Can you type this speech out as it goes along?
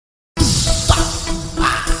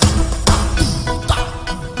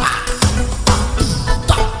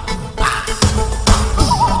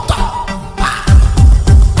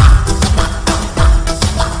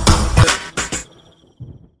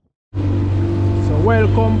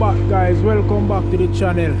Welcome back, guys, welcome back to the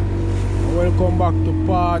channel. Welcome back to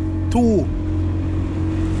part 2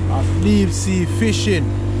 of deep sea fishing.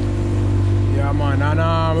 Yeah man,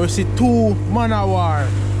 and we see 2 man of war.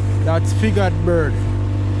 That's figured bird.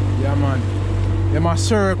 Yeah man, them a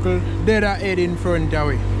circle dead ahead in front of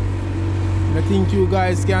we. I think you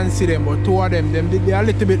guys can see them, but 2 of them did they a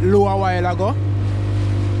little bit low a while ago.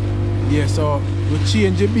 Yeah, so we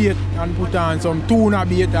change the bait and put on some tuna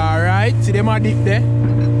bait, alright? See them a dip there?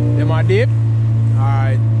 Them a dip.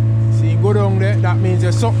 Alright. See, go down there. That means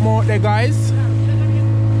there's something out there, guys.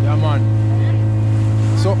 Yeah, man.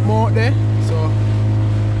 Something out there. So,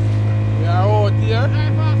 we are out here.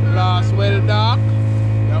 Last well dark.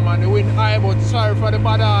 Yeah, man, the wind high, but sorry for the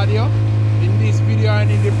bad audio in this video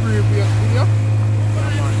and in the previous video.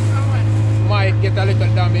 Yeah, man. Might get a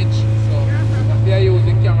little damage. So, we are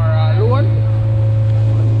using camera alone.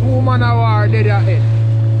 2 man of war dead ahead.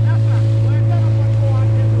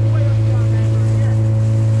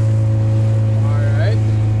 Alright.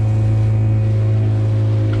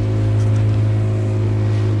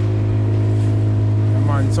 Yeah,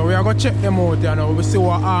 man, so we are going to check them out here now. We see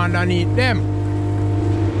what underneath them.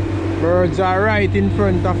 Birds are right in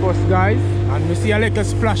front of us, guys. And we see a little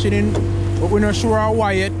splashing in, but we're not sure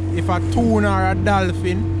why yet. If a tuna or a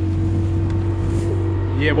dolphin.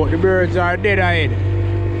 Yeah, but the birds are dead ahead.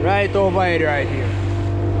 Right overhead right here.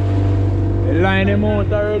 They line them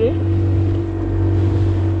out already.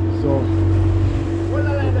 So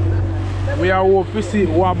we are hope to see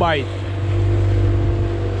what bite.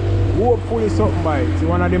 Hopefully something bites. See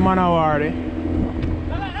one of the man of war there.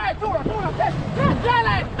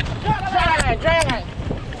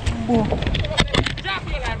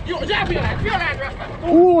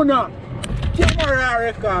 Tuna! Camera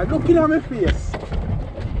record. Looking at my face.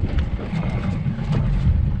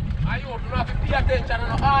 You have to pay attention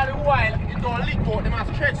and all the while it don't leak out, they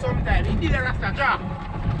must stretch sometimes. It did a Rasta drop.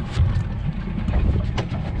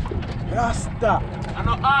 Rasta. And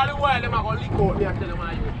all the while they must go leak out, they are telling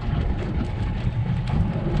my you.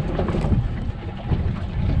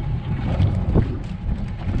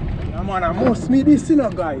 Yeah man, I must meet this you know,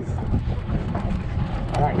 guys.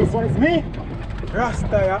 Alright, this one is me. Rasta,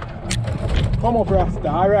 yeah. Come up Rasta,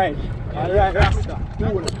 alright. Alright, Rasta.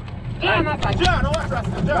 John, what's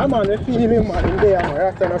Rasta? Yeah man, they feel him man in there, man.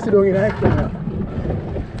 Rasta now sit down in the camera.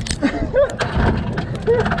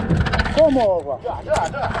 Come over.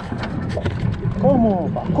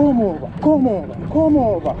 Come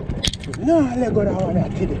over. No, let go down there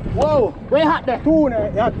today. Whoa, where you at there? Tuna,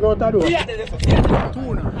 you have to go to do.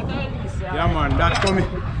 Tuna. Yeah man, that's coming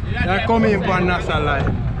from NASA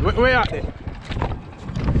line. Where you at there?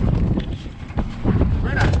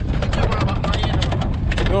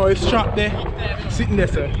 No, it's trapped there. Sitting there,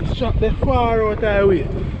 sir. It's trapped there far out of the way.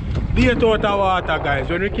 Deep out of water, guys.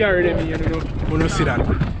 When we carry them here, you don't see that.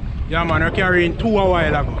 Yeah, man, we're carrying 2 a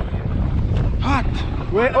while ago. Hot.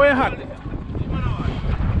 Where you hot?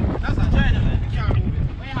 That's a giant, man. You can't move it.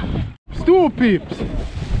 Where you hot? 2 peeps.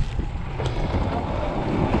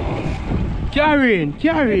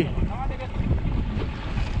 Carry.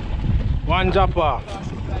 One drop off.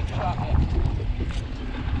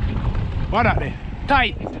 What that there?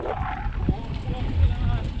 Tight.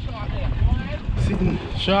 Sitting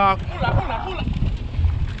shark.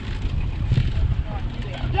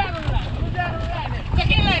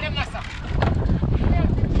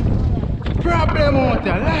 Problem out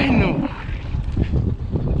there, line now.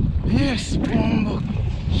 Yes, bumbo.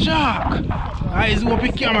 Shark. Eyes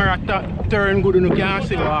open camera turn good, you can't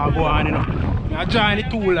see what go on, you know. I join the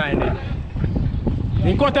 2 line there.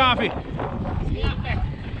 Then cut off it.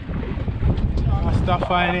 Stop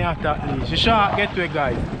finding at that leash. The shark get to it,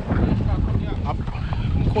 guys.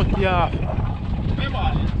 Cut you off.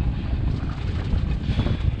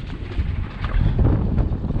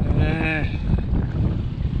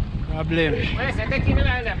 Problem.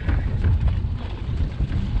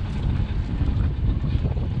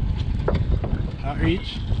 That reach.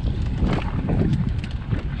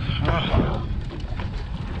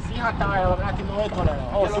 See how tired I'm not in the way color.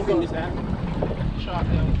 Oh, see this man. Shark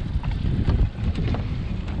there.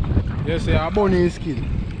 Yes, a bunny skin.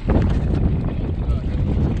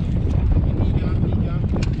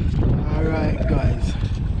 Alright, guys.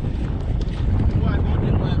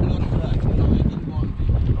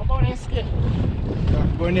 Bunny skin.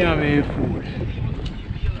 Bunny have a food.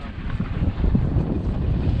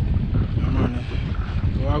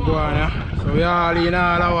 So we go on, so we all in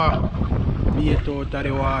all our bait out of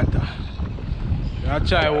the water. We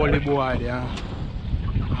try hold the boy there.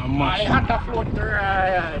 And mash it.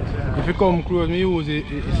 If you come close, me use it,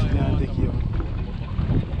 it's going to take you.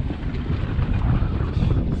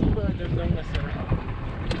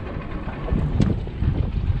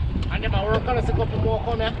 gonna see a couple more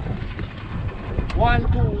come here. 1,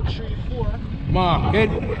 2, 3, 4. Mark, head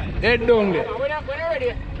down there. When you're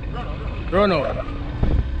ready, Run out. I'm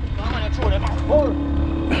gonna throw them out. Hold.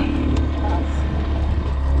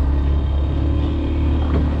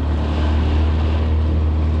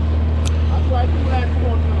 That's why I do like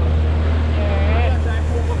four.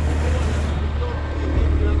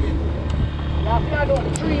 Yeah, I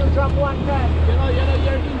don't 3 you drop one time. You know, your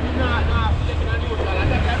engine not flicking on neutral. And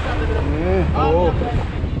that's happening. Oh.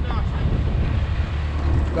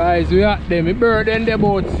 Guys, we at them. We bird in the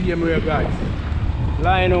boat same way, guys.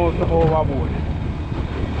 Line out overboard.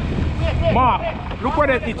 Mark, look what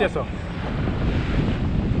they teach us.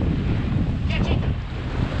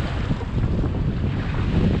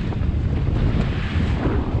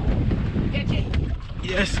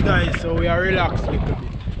 Yes, guys, so we are relaxed a little bit.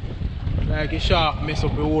 Like a shark mess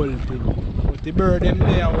up the whole thing. But the bird them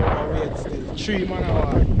there overweight still. 3 man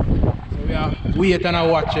hour. So we are wait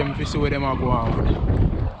and watch them to see where them are going.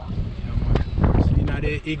 Yeah, man. See now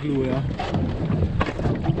the igloo, yeah.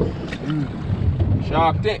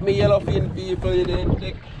 Shark, take me yellowfin people, you didn't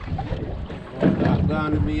take. Shark,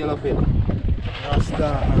 gone with me yellowfin. Rasta,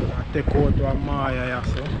 I take out to a Maya, yeah,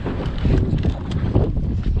 so.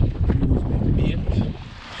 Use me bait.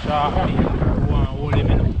 Shark bait, I want to hold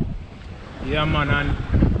him in. Yeah, man, and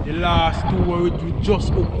the last 2 we just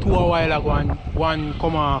hooked 2 a while ago and 1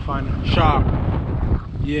 come off and shark.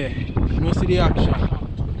 Yeah, you see the action.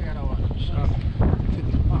 Shark.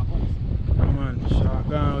 Yeah, man, shark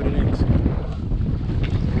gone with the next one.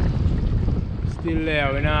 Still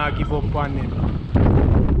there, we not give up on them.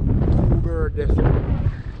 2 birds there, so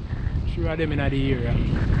 3 of them in the area.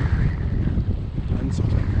 And so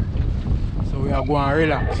we are going to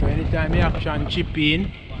relax. So anytime the action chip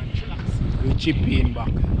in, we chip in back.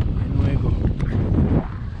 And we go.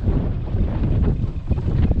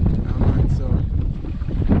 Yeah, man, so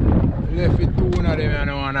left with 2 of them and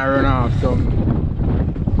I want to run off some.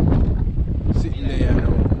 Sitting there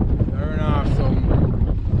now. I run off some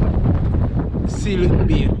silk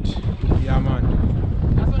bait. Yeah, man.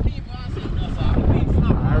 That's what people are saying, that's a queen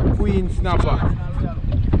snapper. Our queen snapper.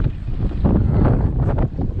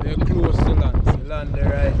 They're close to land. So land there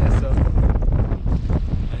right there, so.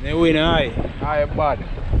 And they win high bad.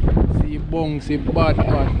 See bong, see bad too.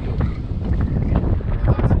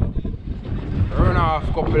 So, run off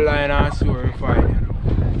couple line and see where we find, you know.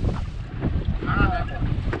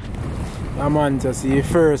 Yeah, man, to see the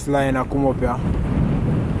first line that come up here.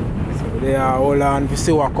 So they are all on to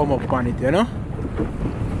see what come up on it, you know.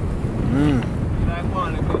 Like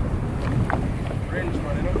one little French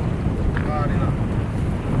man, you know? Hard enough.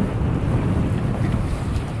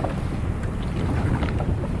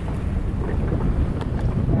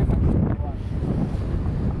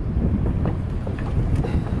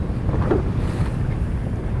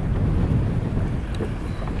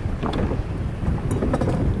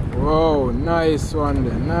 Wow, nice one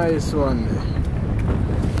there, nice one there.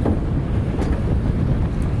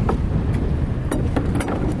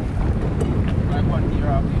 Like one year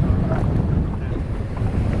off, you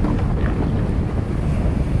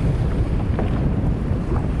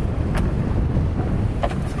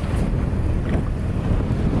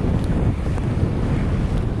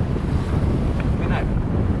know.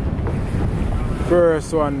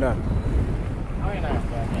 First one that.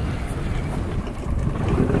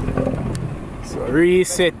 So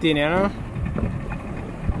resetting, you know?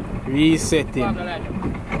 Resetting.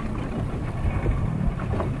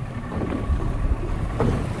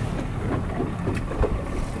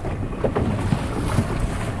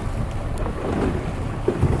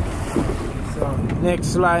 So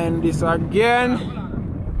next line this again.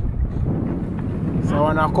 So I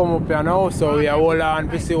wanna come up here now, so we are hold on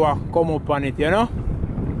to see what come up on it, you know?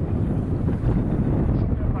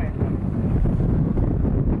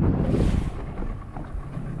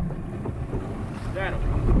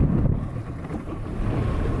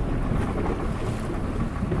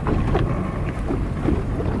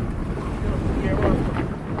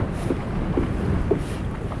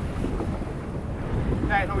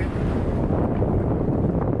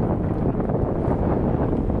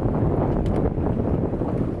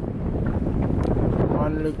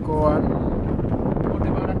 Go on.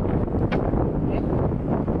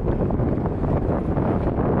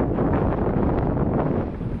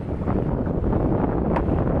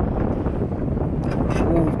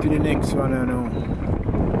 Move to the next one, I know.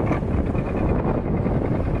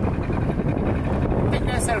 Take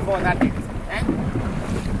yourself out at it, eh?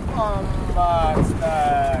 Come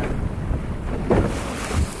bastard.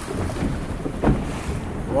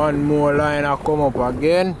 One more line will come up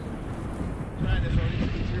again.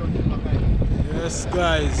 Yes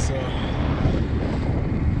guys,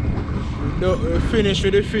 so we finished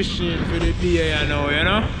with the fishing for the day now, you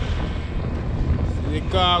know. See the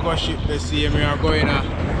cargo ship they see we are going one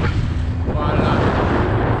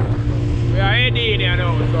land. We are heading here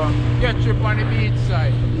now, so get trip on the beach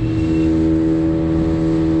side.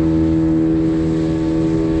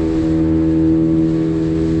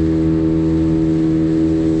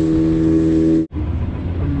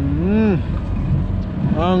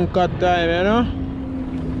 Anchor time, you know.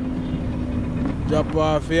 Drop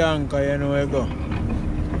off the anchor, you know, we go.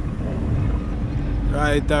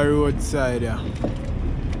 Right the roadside, yeah.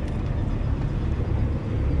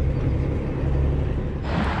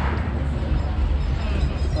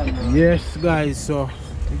 Yes, guys, so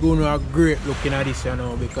we're going to have great looking at this, you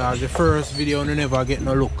know, because the first video you never get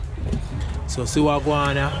no look. So see what go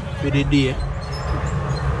on here for the day.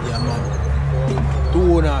 Yeah, man.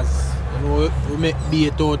 Tunas. You know, we make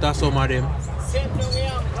bait out of some of them.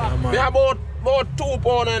 We have about 2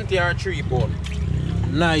 pounds and 3 pounds.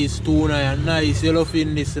 Nice tuna and nice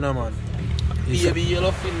yellowfin this, you know, man. Baby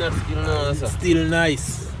yellowfin that's still nice. It's still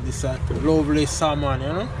nice. This a lovely salmon, you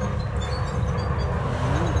know.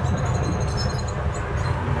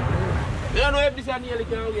 You don't know if this is nearly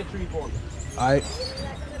can get 3 pounds.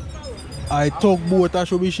 I talk boat I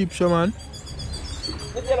should be ship, man.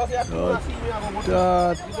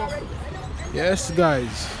 Yes,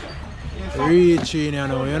 guys. Reaching, you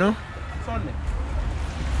know,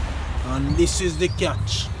 and this is the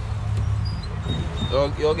catch.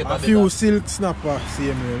 You get a few silk snapper,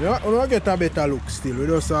 same here. We don't get a better look still. We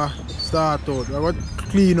just start out. We got to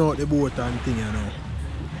clean out the boat and thing, you know.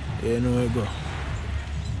 You know we go.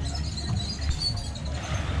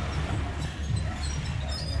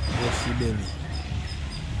 Bossy belly.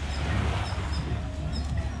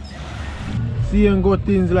 See and got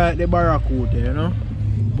things like the barracuda, you know.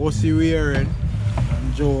 Bossy wearing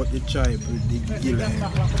and draw out the tribe with the gill.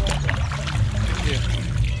 Yeah.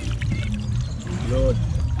 Lord.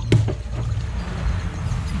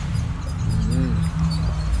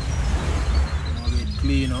 Now we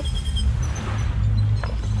clean up.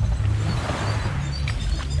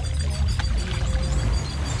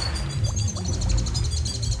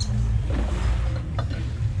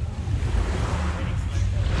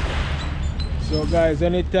 So guys,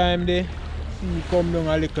 anytime they see come down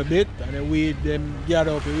a little bit and the weed them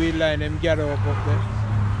gather up, the weed line them gather up there.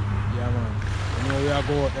 Yeah man. You know we are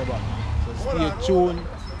go out the back. So stay tuned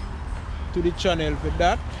to the channel for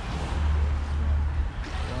that.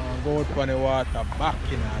 Go out on the water back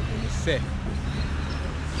in as you say.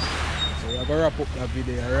 So we are gonna wrap up that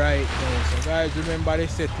video right now. So guys, remember the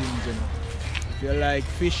settings, you know. If you like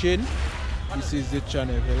fishing, this is the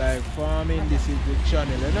channel. If you like farming, this is the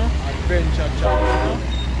channel, you know. Adventure channel, you know.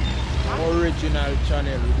 Original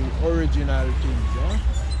channel, we do original things, you know.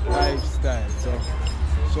 Lifestyle. So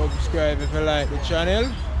subscribe if you like the channel.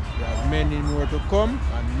 We have many more to come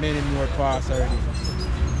and many more parts already.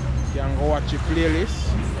 You can go watch the playlist.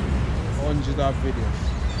 Hundreds of videos.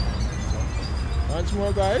 So, once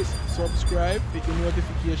more guys, subscribe, hit the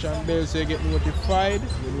notification bell so you get notified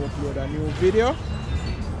when we upload a new video.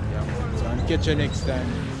 Yeah, so, and catch you next time.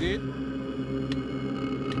 See it?